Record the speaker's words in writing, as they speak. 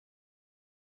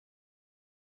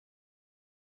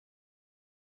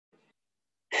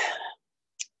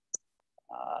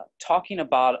talking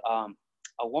about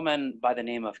a woman by the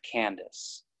name of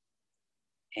Candace.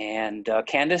 And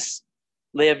Candace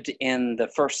lived in the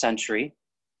 1st century,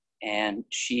 and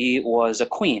she was a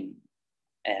queen.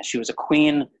 And she was a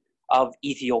queen of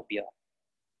Ethiopia.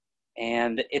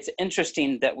 And it's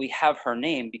interesting that we have her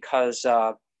name because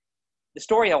the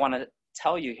story I want to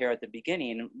tell you here at the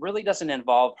beginning really doesn't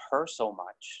involve her so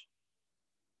much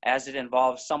as it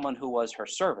involves someone who was her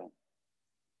servant.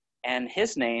 And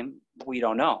his name, we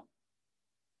don't know.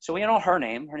 So we know her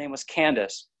name. Her name was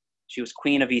Candace. She was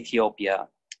queen of Ethiopia.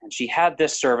 And she had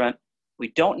this servant.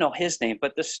 We don't know his name,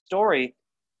 but the story,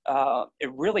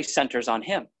 it really centers on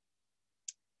him.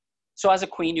 So as a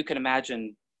queen, you can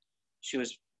imagine she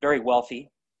was very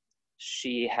wealthy.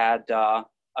 She had a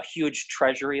huge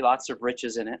treasury, lots of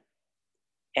riches in it.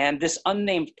 And this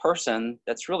unnamed person,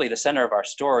 that's really the center of our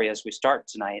story as we start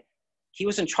tonight, he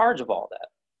was in charge of all that.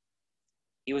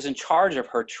 He was in charge of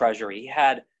her treasury. He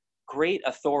had great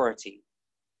authority.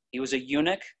 He was a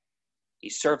eunuch. He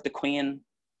served the queen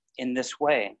in this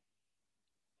way.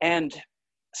 And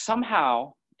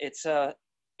somehow it's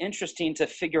interesting to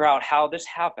figure out how this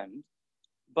happened.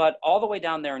 But all the way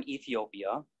down there in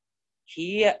Ethiopia,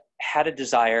 he had a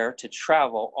desire to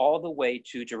travel all the way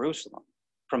to Jerusalem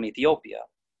from Ethiopia.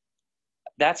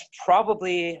 That's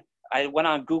probably, I went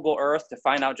on Google Earth to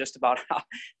find out just about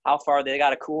how far. They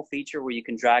got a cool feature where you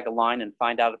can drag a line and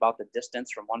find out about the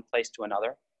distance from one place to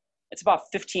another. It's about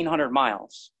 1,500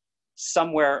 miles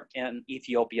somewhere in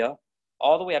Ethiopia,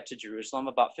 all the way up to Jerusalem,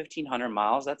 about 1,500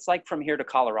 miles. That's like from here to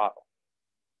Colorado.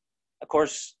 Of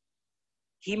course,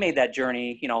 he made that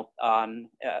journey, on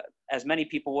as many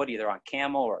people would, either on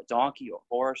camel or a donkey or a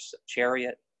horse, a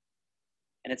chariot.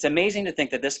 And it's amazing to think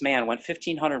that this man went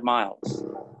 1,500 miles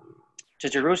to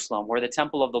Jerusalem, where the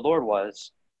temple of the Lord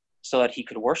was, so that he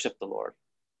could worship the Lord.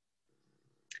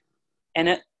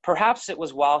 And perhaps it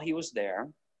was while he was there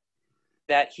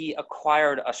that he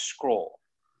acquired a scroll.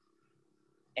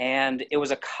 And it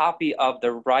was a copy of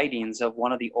the writings of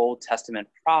one of the Old Testament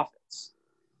prophets.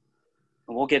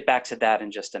 And we'll get back to that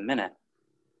in just a minute.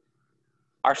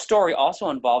 Our story also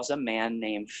involves a man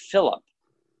named Philip.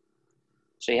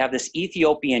 So you have this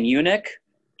Ethiopian eunuch,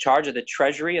 in charge of the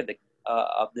treasury of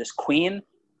this queen,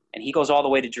 and he goes all the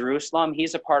way to Jerusalem.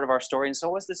 He's a part of our story, and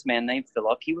so was this man named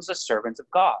Philip. He was a servant of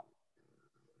God.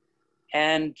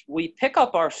 And we pick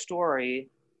up our story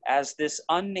as this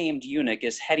unnamed eunuch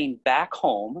is heading back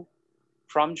home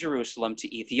from Jerusalem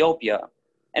to Ethiopia.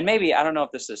 And maybe, I don't know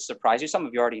if this is surprising you, some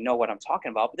of you already know what I'm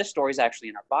talking about, but this story is actually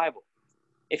in our Bible.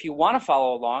 If you want to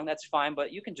follow along, that's fine,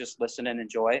 but you can just listen and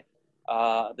enjoy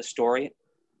the story.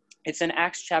 It's in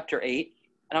Acts chapter 8,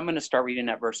 and I'm going to start reading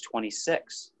at verse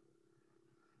 26.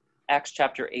 Acts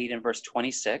chapter 8 and verse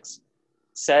 26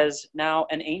 says, "Now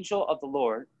an angel of the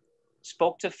Lord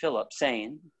spoke to Philip,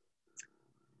 saying,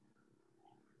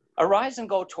 'Arise and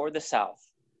go toward the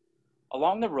south,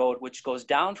 along the road which goes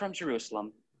down from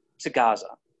Jerusalem to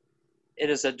Gaza. It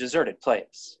is a deserted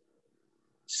place.'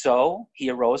 So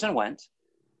he arose and went,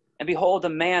 and behold, a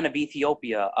man of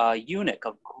Ethiopia, a eunuch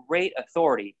of great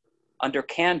authority, under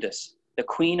Candace, the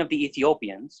queen of the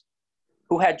Ethiopians,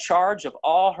 who had charge of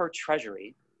all her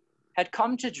treasury, had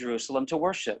come to Jerusalem to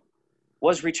worship,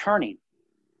 was returning.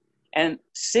 And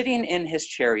sitting in his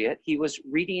chariot, he was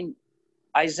reading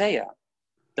Isaiah,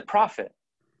 the prophet.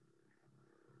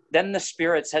 Then the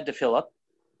Spirit said to Philip,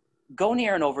 'Go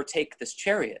near and overtake this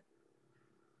chariot.'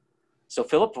 So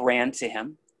Philip ran to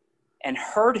him and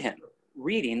heard him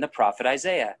reading the prophet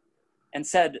Isaiah and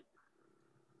said,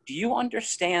 'Do you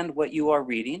understand what you are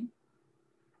reading?'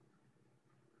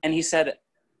 And he said,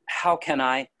 'How can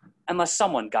I, unless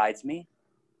someone guides me?'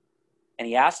 And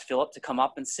he asked Philip to come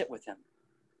up and sit with him.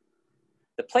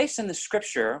 The place in the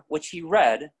scripture which he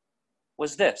read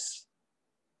was this: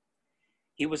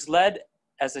 'He was led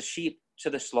as a sheep to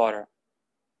the slaughter,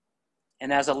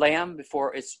 and as a lamb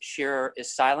before its shearer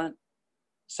is silent,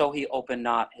 so he opened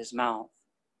not his mouth.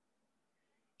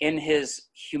 In his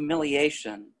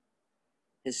humiliation,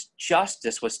 his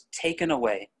justice was taken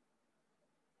away.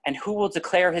 And who will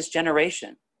declare his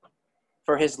generation?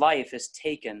 For his life is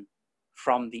taken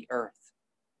from the earth.'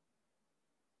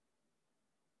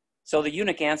 So the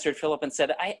eunuch answered Philip and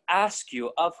said, 'I ask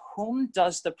you, of whom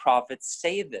does the prophet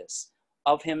say this?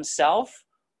 Of himself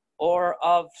or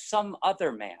of some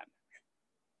other man?'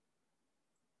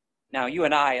 Now, you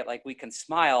and I, we can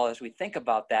smile as we think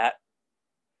about that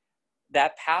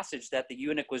passage that the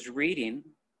eunuch was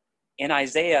reading in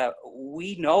Isaiah.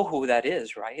 We know who that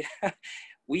is, right?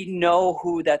 We know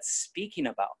who that's speaking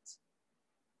about.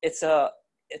 It's a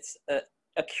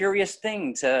curious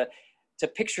thing to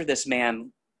picture this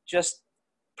man just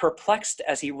perplexed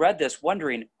as he read this,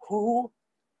 wondering, who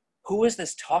is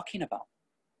this talking about?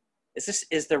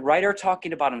 Is the writer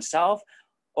talking about himself?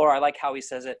 Or I like how he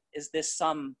says it, is this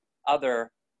some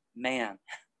other man? It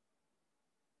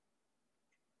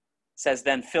says,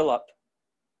 then Philip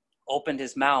opened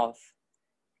his mouth,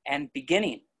 and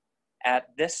beginning at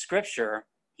this scripture,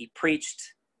 he preached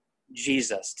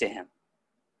Jesus to him.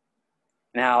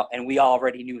 Now, and we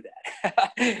already knew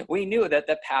that. We knew that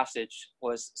the passage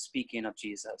was speaking of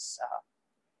Jesus.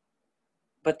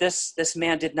 But this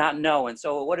man did not know, and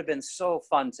so it would have been so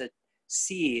fun to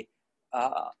see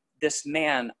this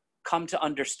man come to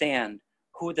understand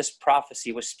who this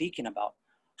prophecy was speaking about.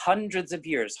 Hundreds of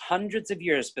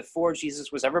years before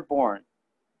Jesus was ever born,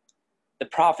 the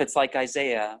prophets like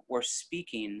Isaiah were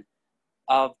speaking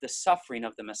of the suffering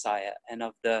of the Messiah and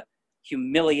of the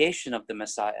humiliation of the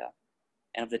Messiah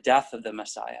and of the death of the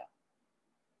Messiah.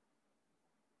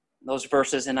 Those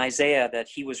verses in Isaiah that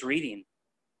he was reading,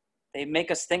 they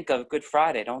make us think of Good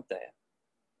Friday, don't they?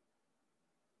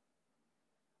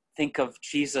 Think of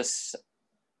Jesus,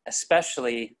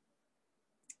 especially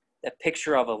the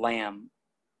picture of a lamb.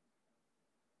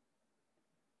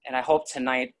 And I hope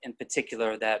tonight in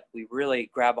particular that we really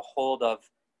grab a hold of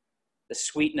the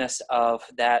sweetness of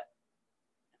that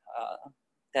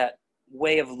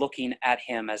way of looking at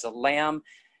him as a lamb,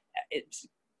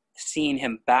 seeing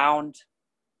him bound,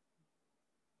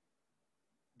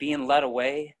 being led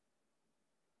away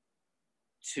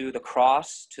to the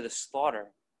cross, to the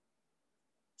slaughter,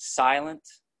 silent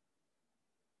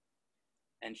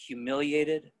and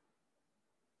humiliated,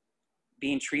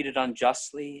 being treated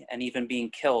unjustly, and even being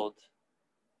killed.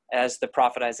 As the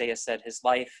prophet Isaiah said, his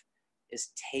life is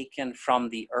taken from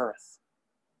the earth.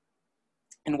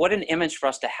 And what an image for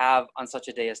us to have on such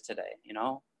a day as today, you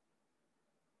know?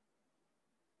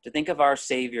 To think of our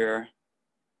Savior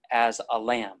as a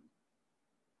lamb.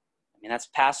 I mean, that's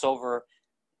Passover,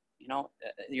 you know,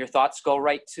 your thoughts go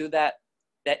right to that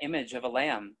image of a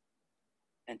lamb.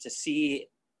 And to see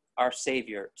our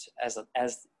Savior as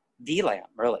the lamb,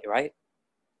 really, right?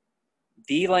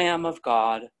 The Lamb of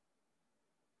God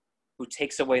who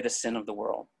takes away the sin of the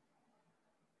world.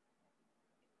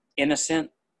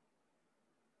 Innocent,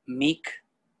 meek,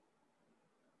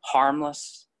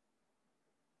 harmless,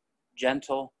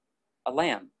 gentle, a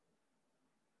lamb.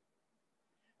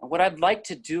 And what I'd like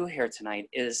to do here tonight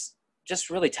is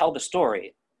just really tell the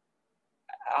story.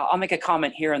 I'll make a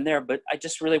comment here and there, but I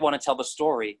just really want to tell the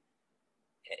story.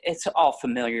 It's all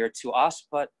familiar to us,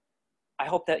 but I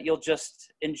hope that you'll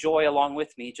just enjoy along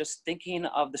with me, just thinking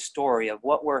of the story of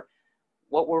what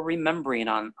we're remembering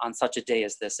on such a day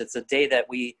as this. It's a day that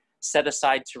we set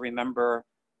aside to remember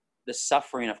the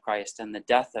suffering of Christ and the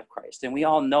death of Christ. And we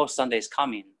all know Sunday's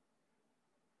coming.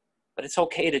 But it's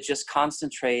okay to just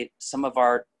concentrate some of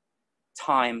our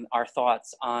time, our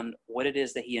thoughts on what it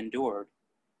is that he endured.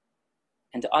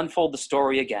 And to unfold the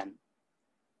story again.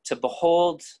 To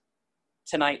behold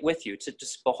tonight with you. To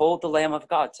just behold the Lamb of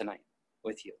God tonight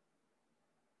with you.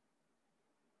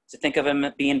 To think of him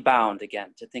being bound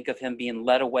again. To think of him being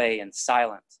led away and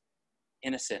silent,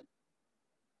 innocent,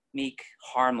 meek,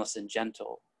 harmless, and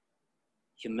gentle,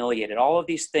 humiliated. All of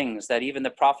these things that even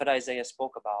the prophet Isaiah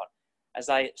spoke about. As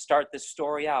I start this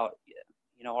story out,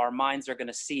 you know, our minds are going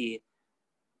to see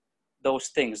those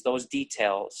things, those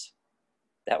details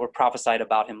that were prophesied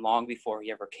about him long before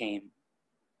he ever came.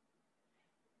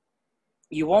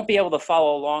 You won't be able to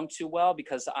follow along too well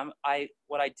because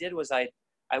what I did was I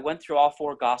went through all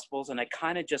four Gospels and I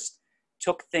kind of just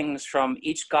took things from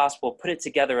each Gospel, put it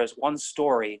together as one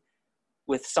story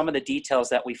with some of the details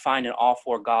that we find in all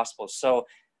four Gospels. So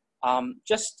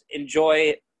just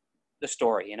enjoy the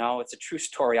story. You know, it's a true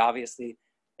story, obviously.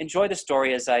 Enjoy the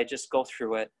story as I just go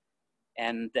through it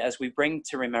and as we bring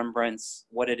to remembrance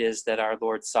what it is that our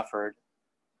Lord suffered.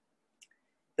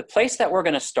 The place that we're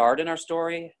going to start in our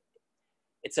story,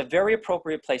 it's a very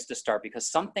appropriate place to start because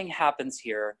something happens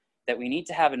here that we need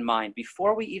to have in mind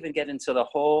before we even get into the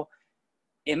whole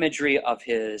imagery of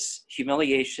his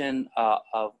humiliation,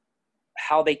 of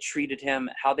how they treated him,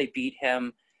 how they beat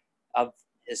him, of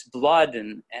his blood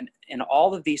and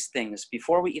all of these things.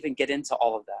 Before we even get into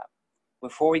all of that,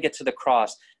 before we get to the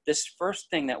cross, this first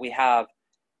thing that we have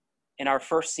in our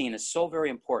first scene is so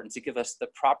very important to give us the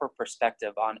proper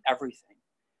perspective on everything.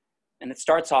 And it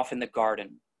starts off in the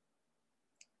garden.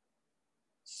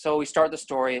 So we start the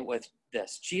story with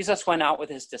this. Jesus went out with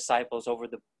his disciples over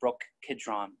the brook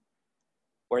Kidron,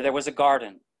 where there was a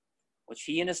garden, which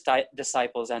he and his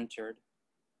disciples entered.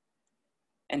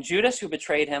 And Judas, who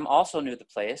betrayed him, also knew the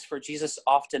place, for Jesus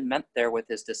often met there with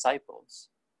his disciples.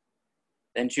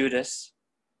 Then Judas,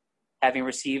 having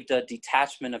received a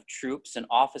detachment of troops and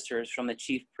officers from the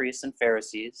chief priests and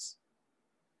Pharisees,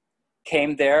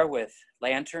 came there with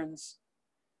lanterns,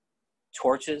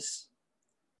 torches,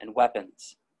 and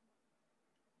weapons.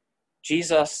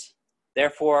 Jesus,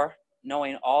 therefore,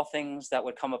 knowing all things that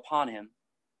would come upon him,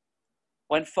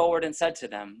 went forward and said to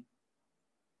them,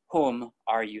 "Whom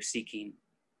are you seeking?"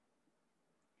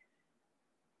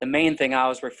 The main thing I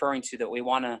was referring to that we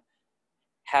want to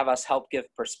have us help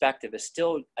give perspective is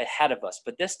still ahead of us,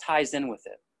 but this ties in with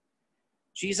it.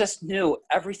 Jesus knew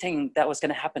everything that was going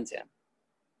to happen to him.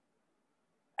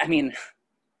 I mean,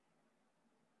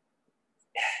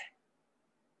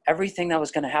 everything that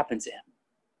was going to happen to him.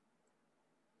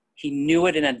 He knew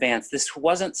it in advance. This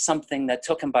wasn't something that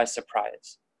took him by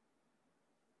surprise.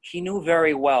 He knew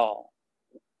very well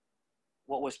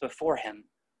what was before him.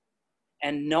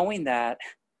 And knowing that,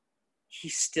 he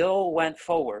still went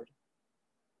forward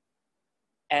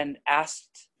and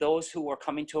asked those who were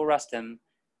coming to arrest him,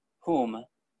 "Whom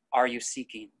are you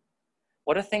seeking?"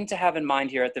 What a thing to have in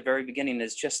mind here at the very beginning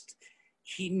is just,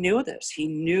 he knew this. He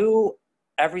knew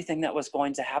everything that was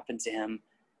going to happen to him,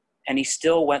 and he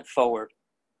still went forward.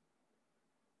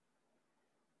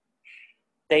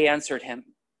 They answered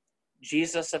him,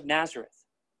 "Jesus of Nazareth."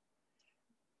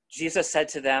 Jesus said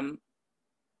to them,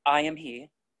 "I am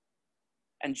he."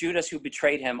 And Judas, who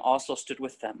betrayed him, also stood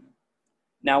with them.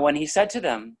 Now when he said to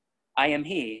them, "I am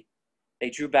he," they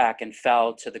drew back and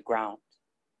fell to the ground.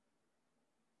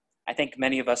 I think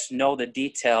many of us know this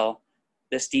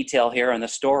detail here in the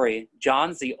story.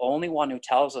 John's the only one who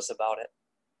tells us about it.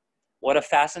 What a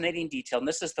fascinating detail. And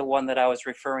this is the one that I was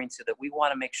referring to, that we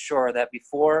want to make sure that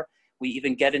before we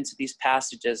even get into these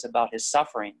passages about his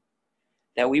suffering,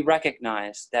 that we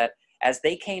recognize that as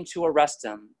they came to arrest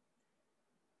him,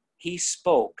 he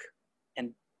spoke,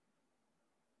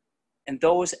 and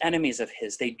those enemies of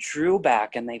his, they drew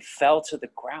back and they fell to the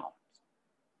ground.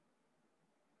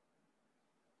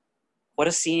 What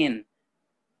a scene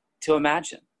to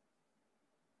imagine.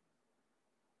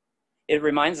 It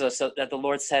reminds us that the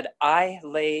Lord said, "I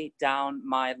lay down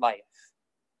my life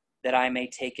that I may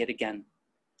take it again."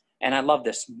 And I love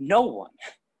this. No one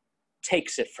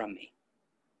takes it from me.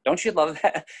 Don't you love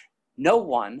that? No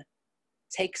one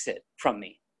takes it from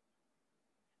me.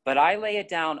 But I lay it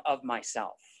down of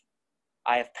myself.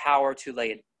 I have power to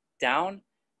lay it down,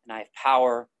 and I have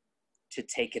power to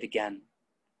take it again.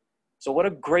 So what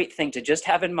a great thing to just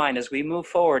have in mind as we move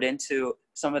forward into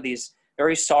some of these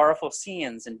very sorrowful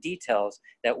scenes and details,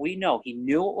 that we know he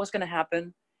knew what was going to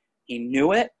happen. He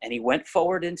knew it, and he went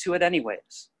forward into it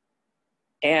anyways.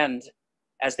 And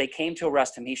as they came to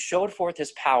arrest him, he showed forth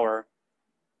his power,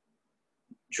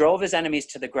 drove his enemies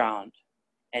to the ground,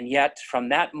 and yet from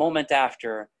that moment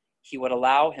after, he would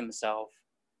allow himself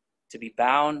to be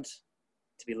bound,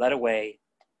 to be led away,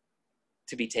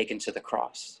 to be taken to the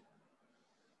cross.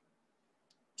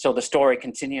 So the story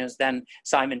continues. Then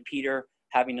Simon Peter,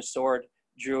 having a sword,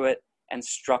 drew it and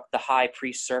struck the high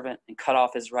priest's servant and cut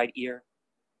off his right ear.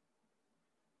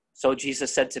 So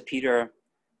Jesus said to Peter,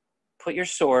 "Put your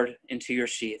sword into your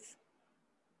sheath.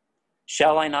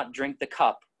 Shall I not drink the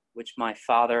cup which my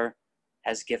Father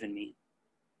has given me?"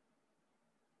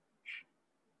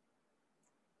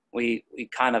 We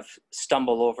kind of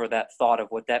stumble over that thought of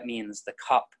what that means, the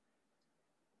cup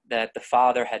that the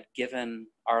Father had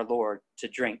given our Lord to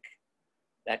drink,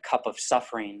 that cup of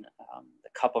suffering, the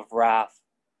cup of wrath,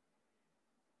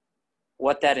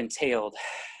 what that entailed.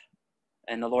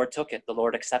 And the Lord took it, the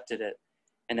Lord accepted it,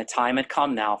 and the time had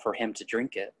come now for him to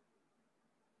drink it.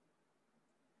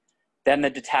 Then the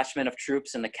detachment of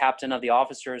troops and the captain of the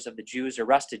officers of the Jews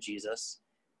arrested Jesus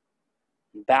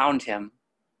and bound him.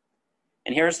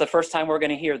 And here's the first time we're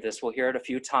going to hear this. We'll hear it a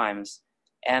few times.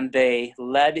 And they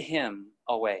led him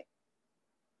away.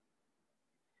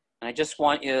 And I just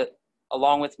want you,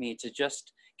 along with me, to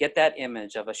just get that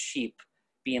image of a sheep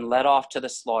being led off to the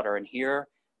slaughter. And here,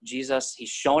 Jesus, he's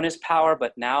shown his power,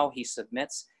 but now he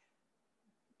submits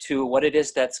to what it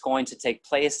is that's going to take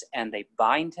place. And they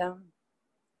bind him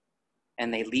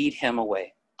and they lead him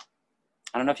away.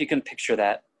 I don't know if you can picture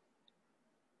that.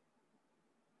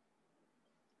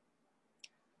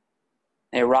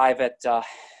 They arrive at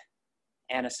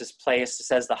Annas' place. It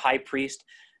says the high priest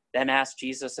then asked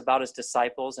Jesus about his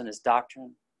disciples and his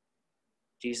doctrine.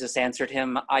 Jesus answered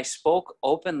him, "I spoke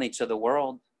openly to the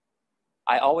world.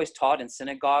 I always taught in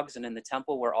synagogues and in the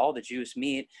temple where all the Jews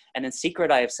meet, and in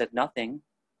secret I have said nothing.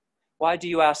 Why do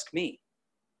you ask me?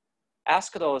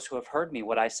 Ask those who have heard me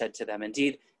what I said to them.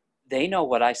 Indeed, they know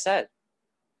what I said."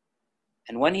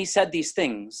 And when he said these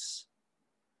things,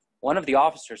 one of the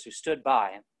officers who stood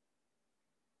by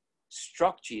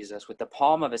struck Jesus with the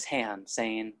palm of his hand,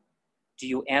 saying, do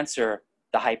you answer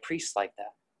the high priest like that?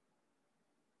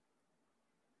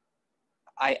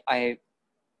 I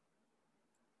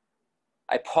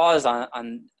pause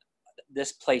on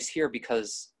this place here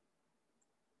because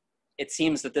it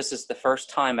seems that this is the first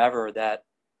time ever that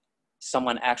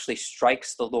someone actually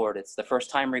strikes the Lord. It's the first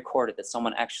time recorded that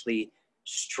someone actually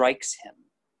strikes him.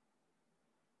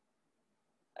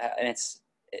 And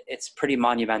it's pretty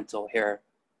monumental here,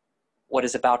 what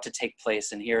is about to take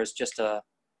place. And here's just a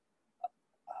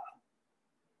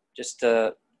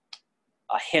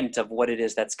hint of what it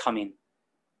is that's coming.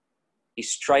 He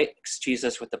strikes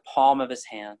Jesus with the palm of his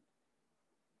hand.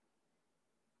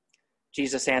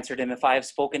 Jesus answered him, if I have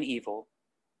spoken evil,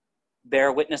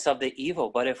 bear witness of the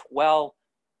evil, but if well,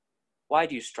 why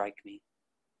do you strike me?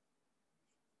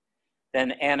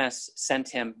 Then Annas sent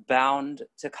him bound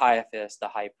to Caiaphas, the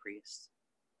high priest.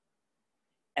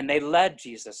 And they led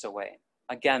Jesus away.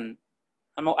 Again,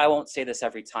 I won't say this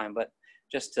every time, but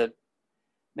just to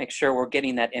make sure we're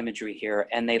getting that imagery here.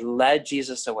 And they led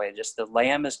Jesus away. Just the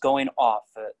lamb is going off.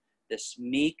 This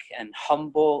meek and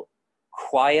humble,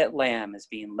 quiet lamb is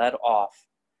being led off.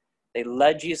 They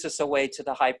led Jesus away to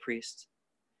the high priest.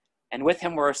 And with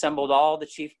him were assembled all the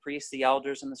chief priests, the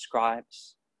elders, and the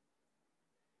scribes.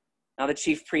 Now the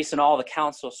chief priests and all the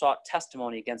council sought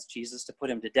testimony against Jesus to put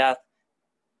him to death,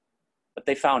 but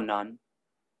they found none.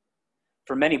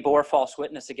 For many bore false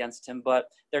witness against him, but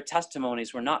their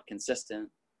testimonies were not consistent.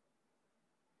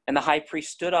 And the high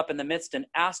priest stood up in the midst and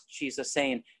asked Jesus,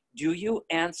 saying, do you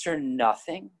answer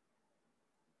nothing?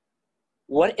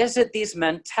 What is it these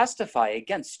men testify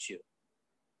against you?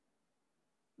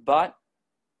 But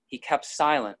he kept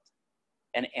silent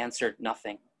and answered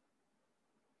nothing.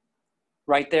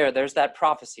 Right there's that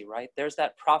prophecy, right? There's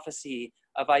that prophecy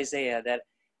of Isaiah that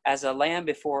as a lamb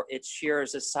before its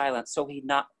shearers is silent, so he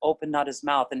opened not his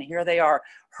mouth. And here they are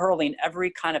hurling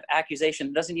every kind of accusation.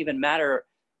 It doesn't even matter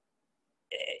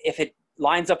if it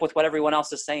lines up with what everyone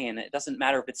else is saying. It doesn't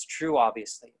matter if it's true,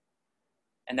 obviously.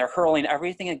 And they're hurling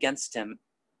everything against him,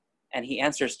 and he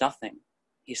answers nothing.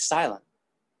 He's silent.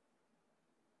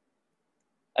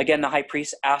 Again, the high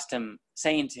priest asked him,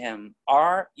 saying to him,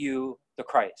 are you the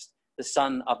Christ, the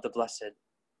Son of the Blessed?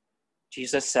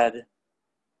 Jesus said,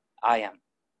 I am.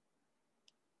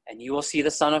 And you will see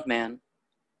the Son of Man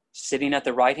sitting at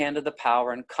the right hand of the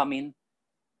power and coming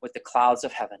with the clouds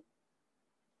of heaven.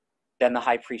 Then the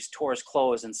high priest tore his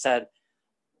clothes and said,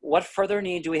 what further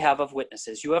need do we have of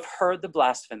witnesses? You have heard the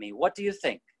blasphemy. What do you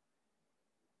think?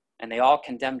 And they all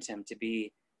condemned him to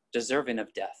be deserving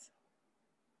of death.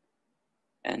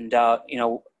 And,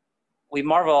 we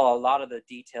marvel a lot of the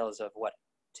details of what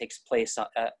takes place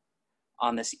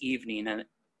on this evening. And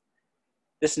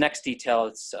this next detail,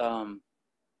 it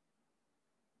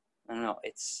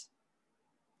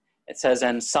says,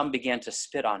 and some began to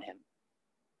spit on him.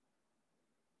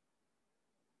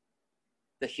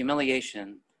 The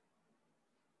humiliation,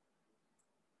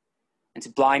 and to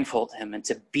blindfold him, and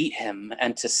to beat him,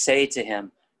 and to say to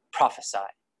him, prophesy.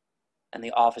 And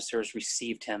the officers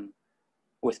received him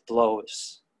with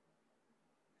blows.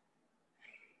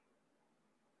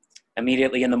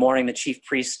 Immediately in the morning, the chief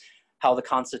priests held a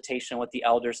consultation with the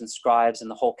elders and scribes and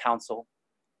the whole council.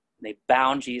 They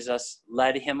bound Jesus,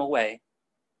 led him away,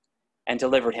 and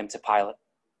delivered him to Pilate.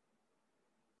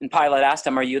 And Pilate asked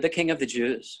him, are you the king of the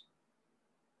Jews?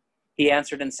 He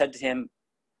answered and said to him,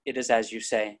 it is as you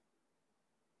say.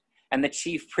 And the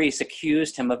chief priests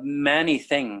accused him of many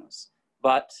things,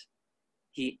 but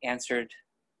he answered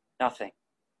nothing.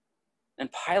 And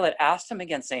Pilate asked him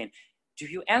again, saying, do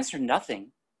you answer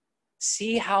nothing?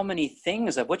 See how many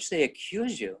things of which they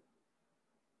accuse you.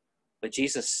 But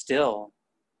Jesus still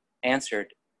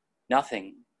answered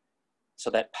nothing, so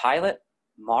that Pilate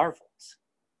marveled.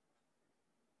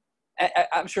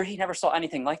 I'm sure he never saw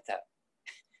anything like that.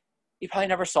 He probably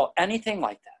never saw anything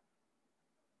like that.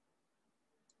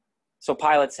 So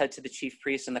Pilate said to the chief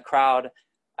priests and the crowd,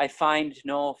 I find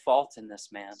no fault in this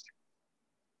man.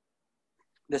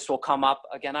 This will come up,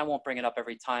 again, I won't bring it up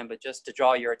every time, but just to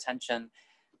draw your attention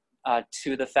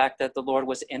to the fact that the Lord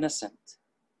was innocent.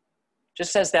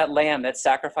 Just as that lamb that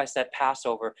sacrificed that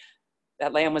Passover,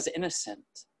 that lamb was innocent.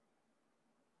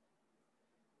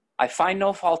 I find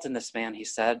no fault in this man, he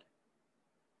said.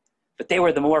 But they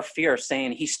were the more fierce,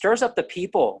 saying, he stirs up the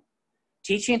people,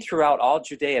 teaching throughout all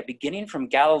Judea, beginning from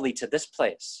Galilee to this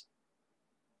place.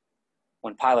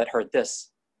 When Pilate heard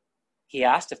this, he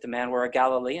asked if the man were a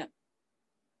Galilean.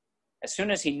 As soon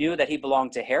as he knew that he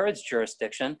belonged to Herod's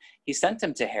jurisdiction, he sent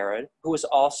him to Herod, who was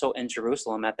also in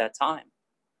Jerusalem at that time.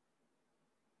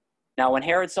 Now, when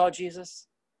Herod saw Jesus,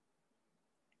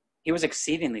 he was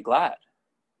exceedingly glad,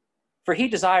 For he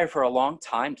desired for a long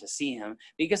time to see him,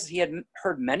 because he had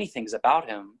heard many things about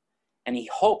him, and he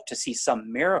hoped to see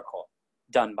some miracle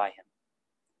done by him.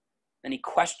 And he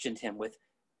questioned him with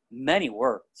many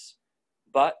words,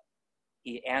 but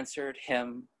he answered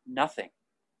him nothing.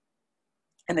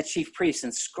 And the chief priests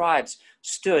and scribes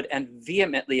stood and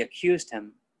vehemently accused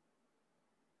him.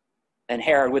 Then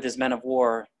Herod, with his men of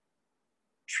war,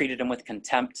 treated him with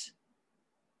contempt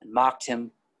and mocked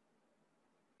him,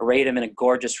 arrayed him in a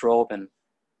gorgeous robe, and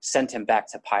sent him back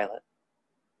to Pilate.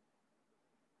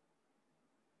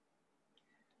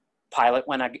 Pilate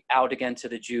went out again to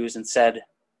the Jews and said,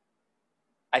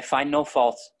 I find no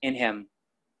fault in him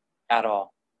at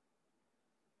all.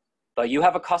 But you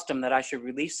have a custom that I should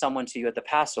release someone to you at the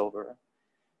Passover.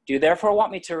 Do you therefore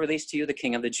want me to release to you the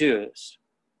King of the Jews?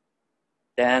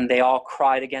 Then they all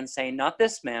cried again, saying, not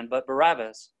this man, but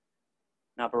Barabbas.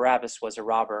 Now Barabbas was a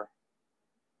robber.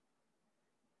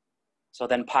 So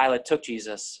then Pilate took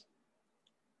Jesus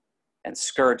and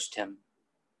scourged him.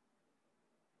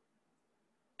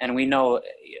 And we know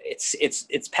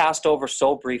it's passed over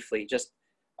so briefly, just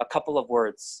a couple of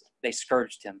words. They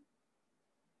scourged him.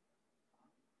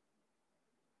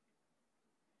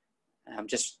 I'm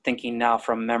just thinking now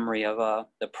from memory of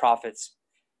the prophets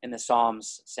in the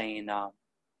Psalms saying,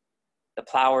 the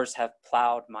plowers have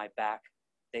plowed my back.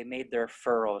 They made their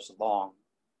furrows long.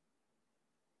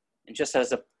 And just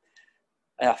as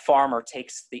a farmer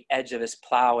takes the edge of his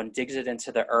plow and digs it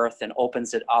into the earth and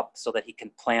opens it up so that he can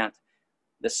plant,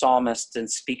 the psalmist, in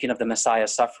speaking of the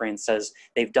Messiah's suffering, says,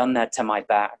 they've done that to my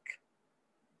back.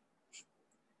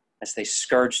 As they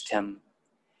scourged him.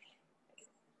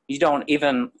 We don't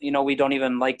even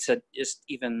like to just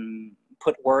even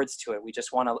put words to it. We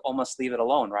just want to almost leave it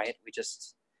alone, right? We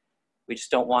just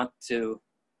don't want to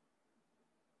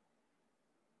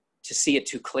see it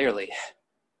too clearly.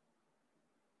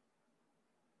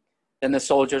 Then the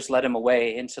soldiers led him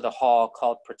away into the hall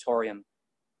called Praetorium.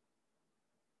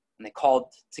 And they called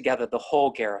together the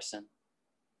whole garrison.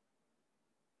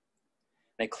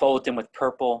 They clothed him with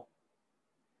purple,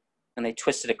 and they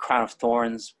twisted a crown of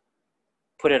thorns,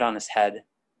 put it on his head,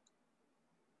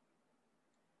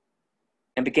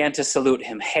 and began to salute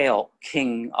him, Hail,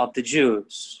 King of the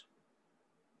Jews.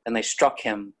 And they struck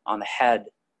him on the head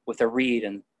with a reed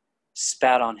and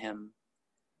spat on him,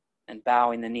 and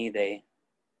bowing the knee, they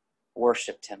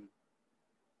worshipped him.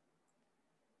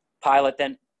 Pilate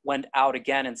then went out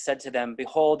again and said to them,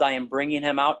 Behold, I am bringing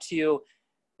him out to you,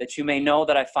 that you may know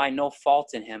that I find no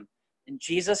fault in him. And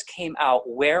Jesus came out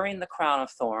wearing the crown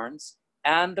of thorns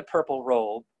and the purple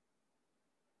robe.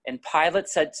 And Pilate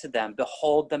said to them,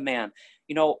 Behold the man.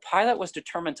 Pilate was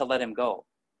determined to let him go.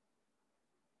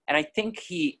 And I think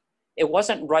it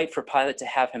wasn't right for Pilate to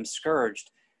have him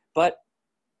scourged, but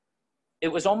it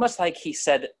was almost like he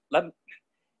said,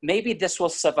 maybe this will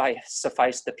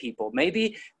suffice the people.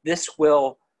 Maybe this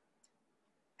will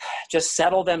just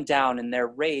settle them down in their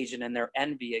rage and in their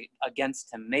envy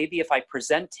against him. Maybe if I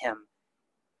present him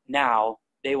now,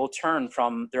 they will turn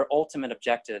from their ultimate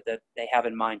objective that they have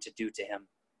in mind to do to him.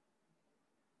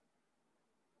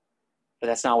 But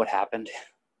that's not what happened.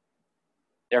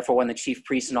 Therefore, when the chief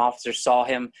priests and officers saw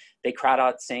him, they cried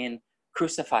out, saying,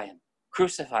 Crucify him,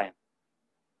 crucify him.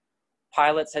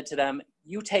 Pilate said to them,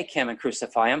 You take him and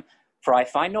crucify him, for I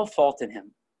find no fault in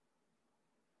him.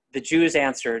 The Jews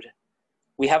answered,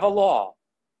 We have a law,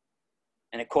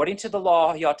 and according to the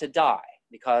law he ought to die,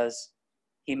 because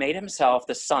he made himself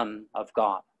the Son of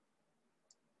God.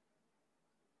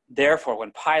 Therefore,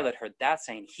 when Pilate heard that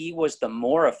saying, he was the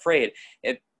more afraid.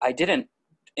 I didn't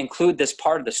include this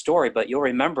part of the story, but you'll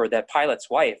remember that Pilate's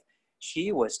wife,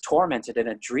 she was tormented in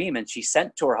a dream, and she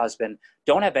sent to her husband,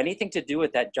 Don't have anything to do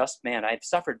with that just man. I've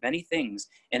suffered many things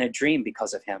in a dream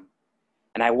because of him.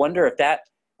 And I wonder if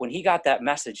when he got that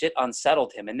message, it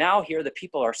unsettled him. And now here the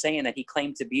people are saying that he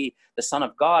claimed to be the Son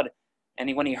of God.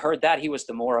 And when he heard that, he was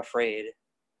the more afraid.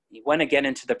 He went again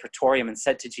into the Praetorium and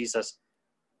said to Jesus,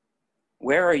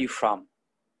 Where are you from?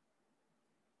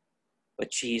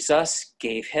 But Jesus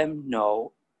gave him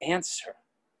no answer.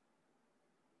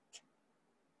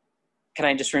 Can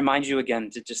I just remind you again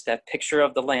to just that picture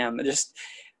of the Lamb, just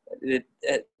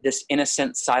this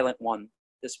innocent, silent one,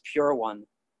 this pure one.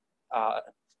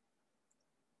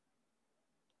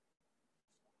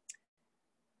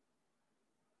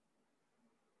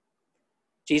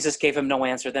 Jesus gave him no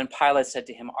answer. Then Pilate said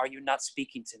to him, Are you not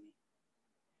speaking to me?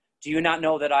 Do you not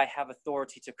know that I have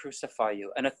authority to crucify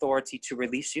you and authority to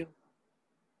release you?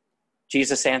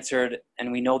 Jesus answered,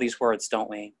 and we know these words, don't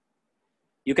we?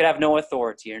 You could have no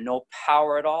authority or no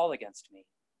power at all against me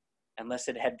unless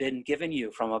it had been given you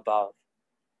from above.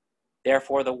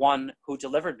 Therefore, the one who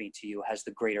delivered me to you has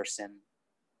the greater sin."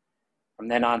 From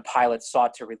then on, Pilate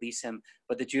sought to release him,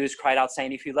 but the Jews cried out,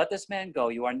 saying, "If you let this man go,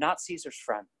 you are not Caesar's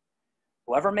friend.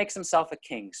 Whoever makes himself a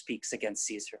king speaks against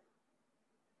Caesar."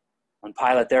 When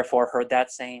Pilate therefore heard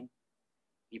that saying,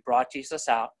 he brought Jesus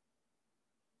out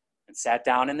and sat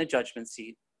down in the judgment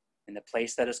seat in the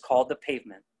place that is called the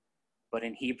Pavement, but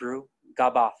in Hebrew,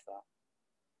 Gabbatha.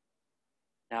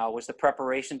 Now it was the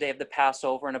preparation day of the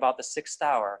Passover, and about the 6th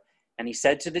hour, and he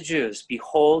said to the Jews,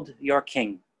 "Behold your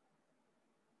king."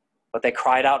 But they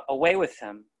cried out, "Away with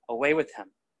him,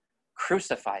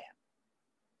 crucify him."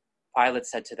 Pilate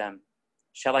said to them,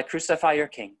 "Shall I crucify your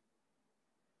king?"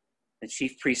 The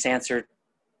chief priests answered,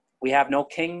 "We have no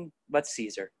king but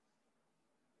Caesar."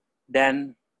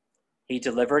 Then he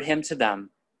delivered him to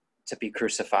them to be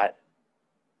crucified.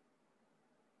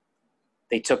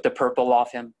 They took the purple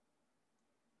off him,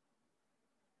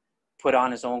 put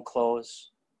on his own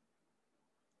clothes,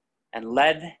 and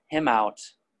led him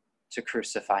out to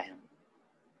crucify him.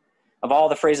 Of all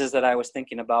the phrases that I was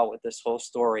thinking about with this whole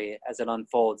story as it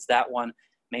unfolds, that one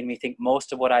made me think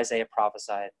most of what Isaiah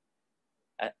prophesied.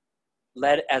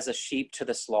 Led as a sheep to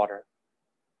the slaughter.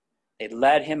 They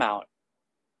led him out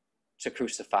to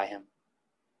crucify him.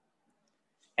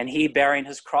 And he, bearing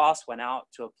his cross, went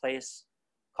out to a place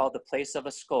called the place of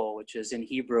a skull, which is in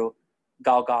Hebrew,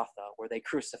 Golgotha, where they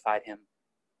crucified him.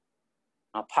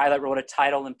 Now Pilate wrote a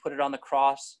title and put it on the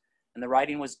cross, and the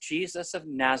writing was, "Jesus of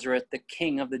Nazareth, the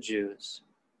King of the Jews."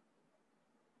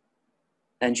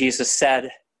 Then Jesus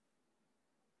said,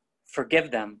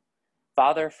 "Forgive them,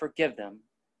 Father, forgive them,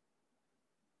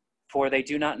 for they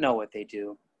do not know what they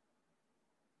do."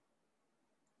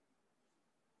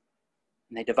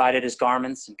 And they divided his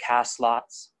garments and cast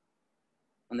lots,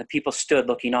 and the people stood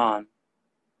looking on.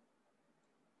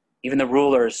 Even the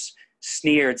rulers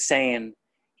sneered, saying,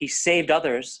 "He saved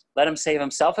others. Let him save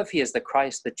himself if he is the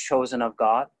Christ, the chosen of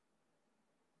God."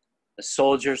 The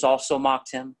soldiers also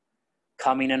mocked him,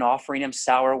 coming and offering him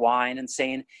sour wine and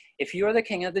saying, "If you are the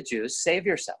King of the Jews, save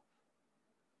yourself."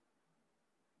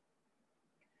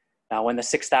 Now when the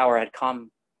 6th hour had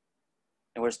come,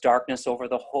 there was darkness over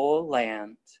the whole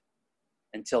land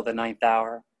until the 9th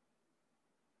hour.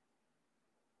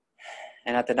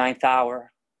 And at the 9th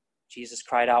hour, Jesus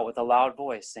cried out with a loud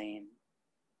voice, saying,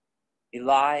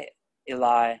 "Eli,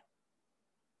 Eli,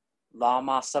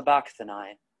 lama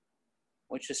sabachthani,"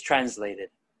 which is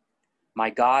translated, my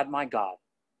God,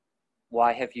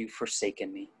 why have you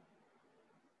forsaken me?"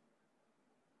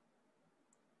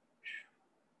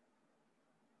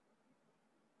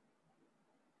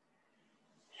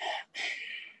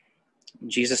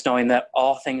 Jesus, knowing that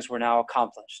all things were now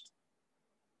accomplished,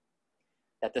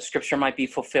 that the scripture might be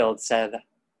fulfilled, said,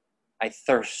 "I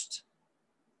thirst."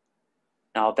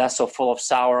 Now a vessel full of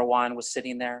sour wine was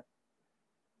sitting there.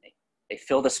 They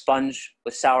filled a sponge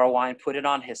with sour wine, put it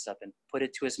on hyssop, and put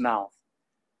it to his mouth.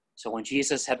 So when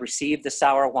Jesus had received the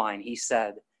sour wine, he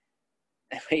said,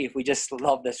 we just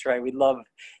love this, right? We love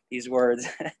these words.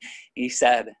 He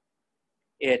said,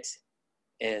 "It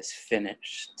is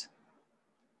finished."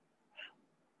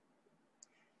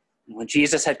 And when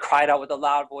Jesus had cried out with a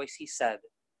loud voice, he said,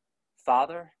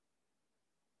 "Father,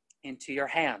 into your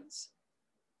hands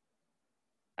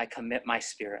I commit my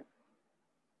spirit."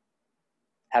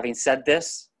 Having said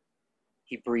this,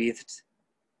 he breathed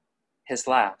his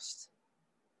last.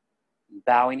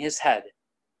 Bowing his head,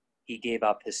 he gave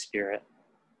up his spirit.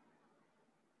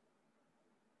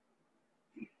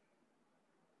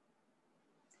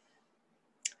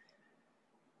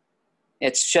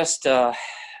 It's just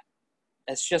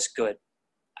good.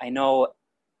 I know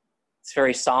it's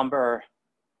very somber,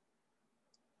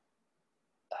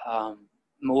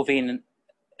 moving,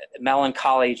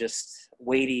 melancholy, just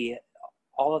weighty,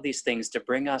 all of these things to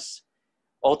bring us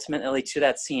ultimately to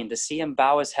that scene, to see him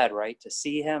bow his head, right? To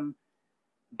see him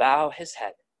bow his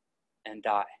head and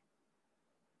die.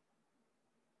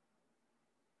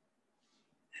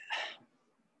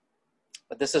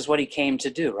 But this is what he came to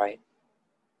do, right?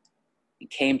 He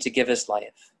came to give his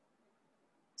life.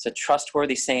 It's a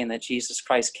trustworthy saying that Jesus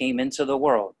Christ came into the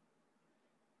world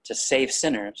to save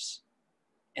sinners,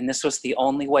 and this was the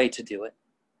only way to do it.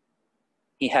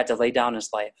 He had to lay down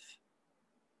his life.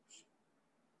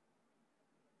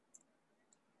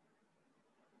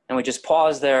 And we just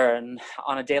pause there, and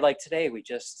on a day like today, we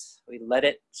let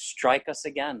it strike us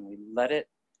again. We let it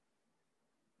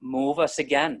move us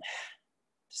again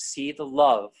to see the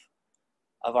love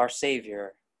of our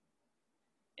Savior,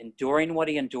 enduring what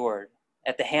he endured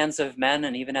at the hands of men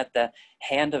and even at the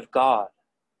hand of God.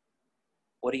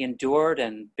 What he endured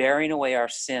and bearing away our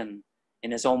sin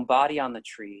in his own body on the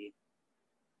tree.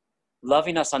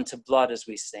 loving us unto blood as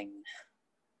we sing,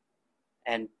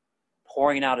 and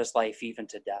pouring out his life even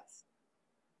to death.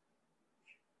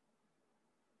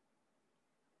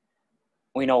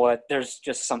 We know what, there's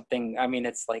just something, I mean,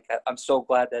 it's like, I'm so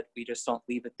glad that we just don't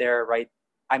leave it there, right?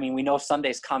 I mean, we know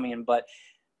Sunday's coming, but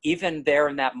even there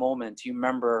in that moment, you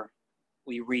remember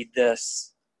we read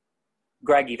this,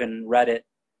 Greg even read it.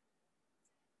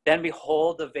 Then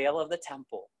behold, the veil of the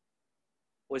temple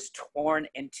was torn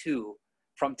in two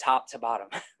from top to bottom.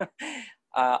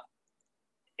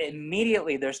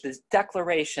 Immediately there's this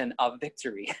declaration of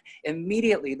victory.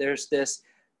 Immediately there's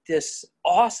this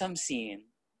awesome scene.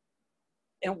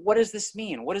 And what does this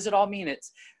mean? What does it all mean?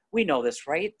 We know this,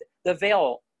 right? The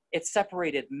veil, it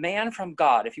separated man from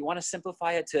God. If you want to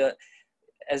simplify it to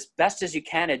as best as you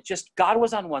can, it just, God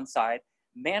was on one side,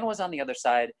 man was on the other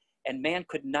side, and man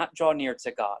could not draw near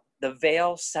to God. The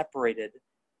veil separated.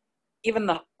 Even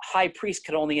the high priest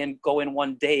could only go in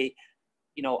one day,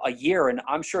 a year, and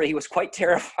I'm sure he was quite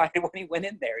terrified when he went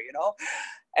in there,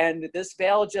 and this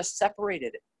veil just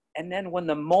separated. And then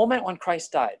when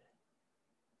Christ died,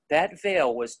 that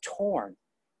veil was torn.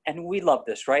 And we love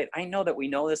this, right? I know that we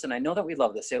know this, and I know that we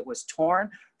love this. It was torn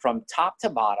from top to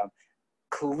bottom,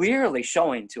 clearly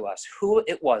showing to us who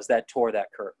it was that tore that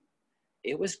curtain.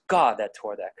 It was God that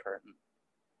tore that curtain.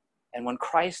 And when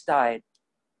Christ died,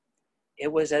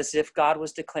 it was as if God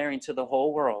was declaring to the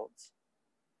whole world,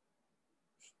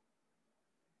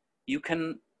 you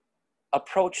can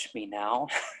approach me now.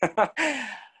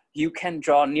 You can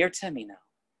draw near to me now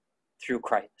through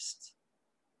Christ.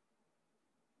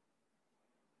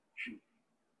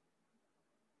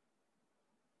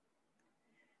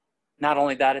 Not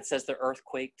only that, it says the earth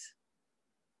quaked,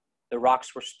 the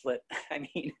rocks were split. I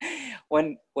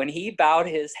mean, when he bowed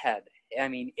his head, I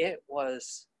mean,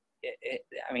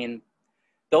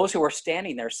 those who were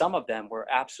standing there, some of them were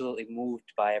absolutely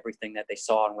moved by everything that they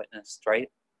saw and witnessed, right?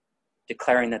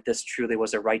 Declaring that this truly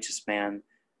was a righteous man,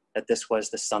 that this was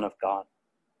the Son of God.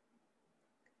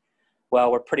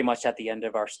 Well, we're pretty much at the end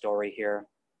of our story here.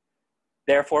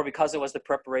 Therefore, because it was the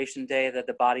preparation day, that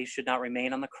the body should not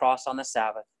remain on the cross on the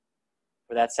Sabbath,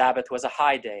 for that Sabbath was a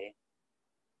high day,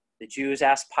 the Jews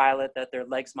asked Pilate that their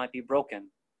legs might be broken,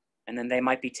 and then they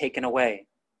might be taken away.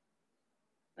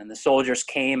 And the soldiers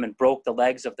came and broke the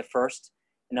legs of the first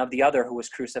and of the other who was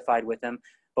crucified with him.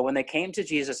 But when they came to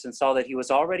Jesus and saw that he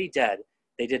was already dead,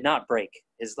 they did not break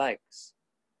his legs.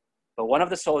 But one of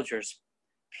the soldiers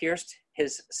pierced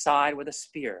his side with a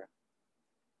spear,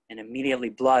 and immediately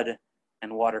blood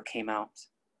and water came out.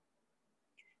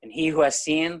 And he who has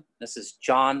seen, this is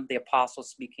John the apostle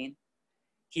speaking,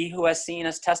 he who has seen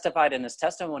has testified, and his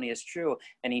testimony is true,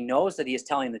 and he knows that he is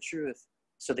telling the truth,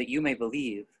 so that you may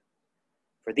believe.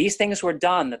 For these things were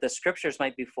done, that the scriptures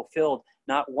might be fulfilled.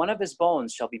 Not one of his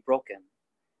bones shall be broken.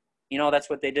 That's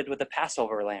what they did with the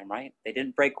Passover lamb, right? They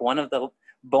didn't break one of the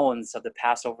bones of the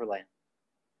Passover lamb.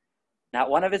 Not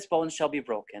one of its bones shall be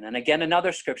broken. And again,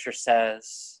 another scripture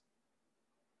says,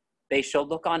 they shall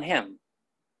look on him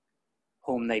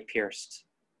whom they pierced.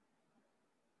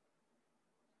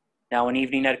 Now when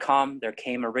evening had come, there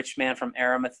came a rich man from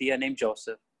Arimathea named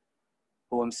Joseph,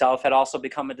 who himself had also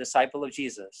become a disciple of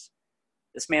Jesus.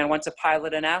 This man went to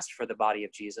Pilate and asked for the body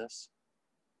of Jesus.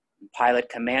 And Pilate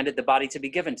commanded the body to be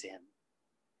given to him.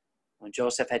 When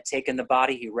Joseph had taken the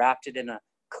body, he wrapped it in a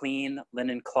clean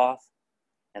linen cloth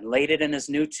and laid it in his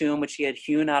new tomb, which he had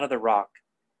hewn out of the rock.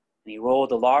 And he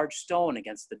rolled a large stone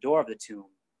against the door of the tomb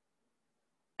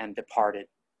and departed.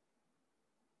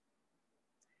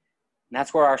 And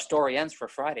that's where our story ends for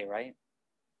Friday, right?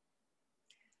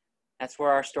 That's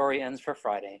where our story ends for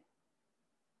Friday.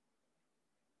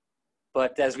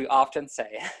 But as we often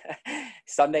say,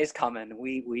 Sunday's coming.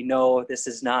 We know this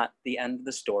is not the end of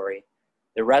the story.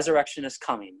 The resurrection is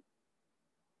coming.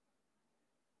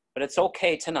 But it's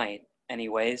okay tonight,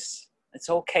 anyways. It's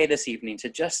okay this evening to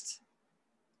just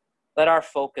let our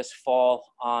focus fall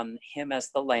on him as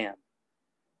the Lamb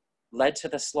led to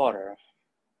the slaughter.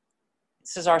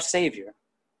 This is our Savior. It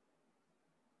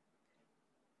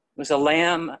was a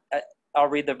lamb. I'll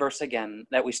read the verse again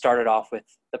that we started off with,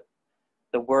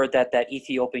 the word that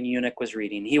Ethiopian eunuch was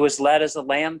reading. He was led as a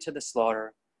lamb to the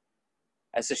slaughter,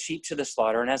 as a sheep to the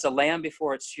slaughter, and as a lamb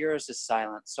before its shearers is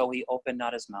silent, so he opened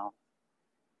not his mouth.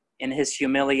 In his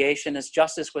humiliation, his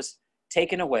justice was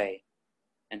taken away,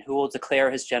 and who will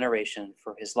declare his generation?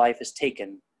 For his life is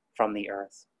taken from the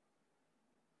earth.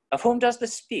 Of whom does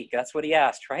this speak? That's what he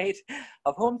asked, right?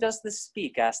 Of whom does this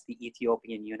speak? Asked the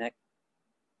Ethiopian eunuch.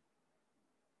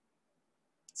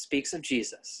 It speaks of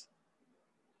Jesus.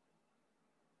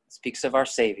 It speaks of our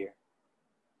Savior,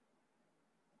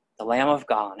 the Lamb of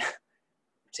God,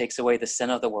 who takes away the sin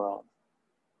of the world.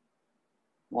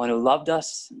 one who loved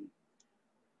us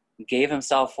and gave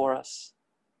himself for us.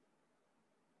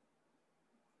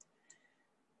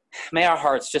 May our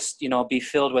hearts just, be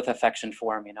filled with affection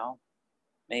for him,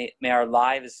 May our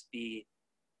lives be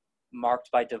marked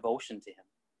by devotion to him.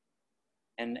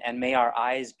 And may our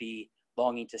eyes be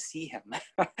longing to see him,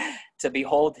 to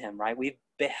behold him, right? We've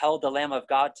beheld the Lamb of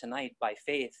God tonight by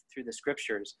faith through the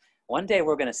scriptures. One day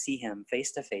we're going to see him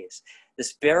face to face.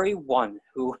 This very one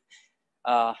who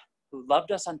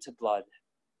loved us unto blood.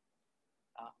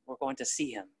 We're going to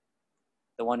see him,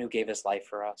 the one who gave his life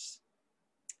for us.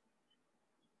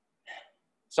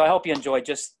 So I hope you enjoyed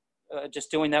just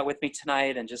doing that with me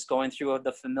tonight and just going through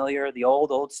the familiar, the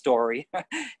old story.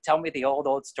 Tell me the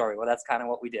old story. Well, that's kind of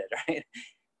what we did, right?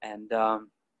 And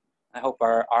I hope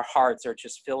our hearts are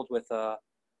just filled with a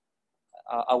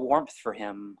warmth for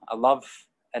him, a love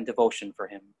and devotion for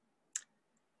him.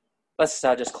 Let's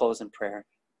just close in prayer.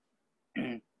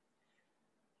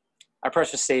 Our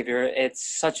precious Savior,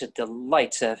 it's such a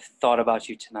delight to have thought about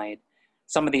you tonight.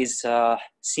 Some of these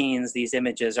scenes, these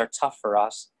images are tough for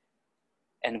us,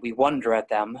 and we wonder at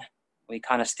them. We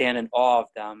kind of stand in awe of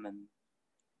them,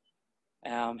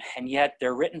 and yet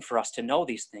they're written for us to know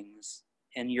these things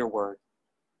in your word.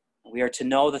 We are to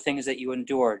know the things that you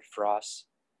endured for us,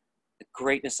 the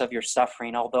greatness of your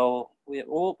suffering, although we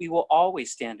will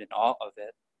always stand in awe of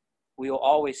it. We will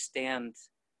always stand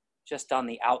just on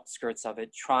the outskirts of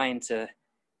it, trying to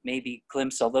maybe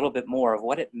glimpse a little bit more of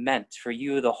what it meant for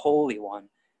you, the Holy One,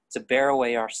 to bear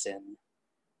away our sin,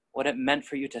 what it meant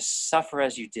for you to suffer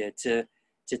as you did, to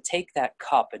take that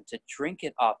cup and to drink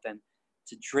it up and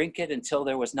to drink it until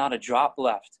there was not a drop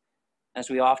left. As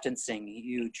we often sing,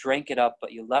 you drank it up,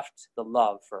 but you left the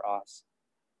love for us.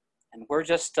 And we're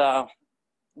just,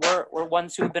 we're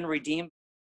ones who have been redeemed.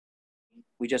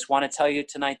 We just want to tell you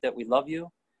tonight that we love you,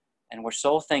 and we're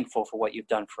so thankful for what you've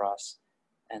done for us.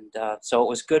 And so it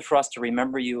was good for us to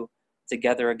remember you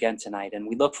together again tonight. And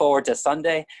we look forward to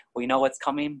Sunday. We know it's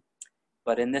coming,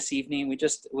 but in this evening, we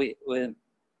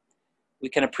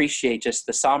can appreciate just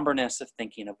the somberness of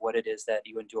thinking of what it is that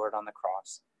you endured on the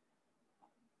cross.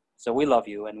 So we love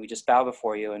you, and we just bow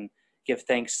before you and give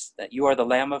thanks that you are the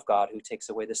Lamb of God who takes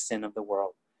away the sin of the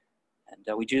world.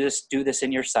 And we do this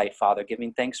in your sight, Father,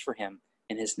 giving thanks for him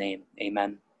in his name.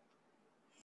 Amen.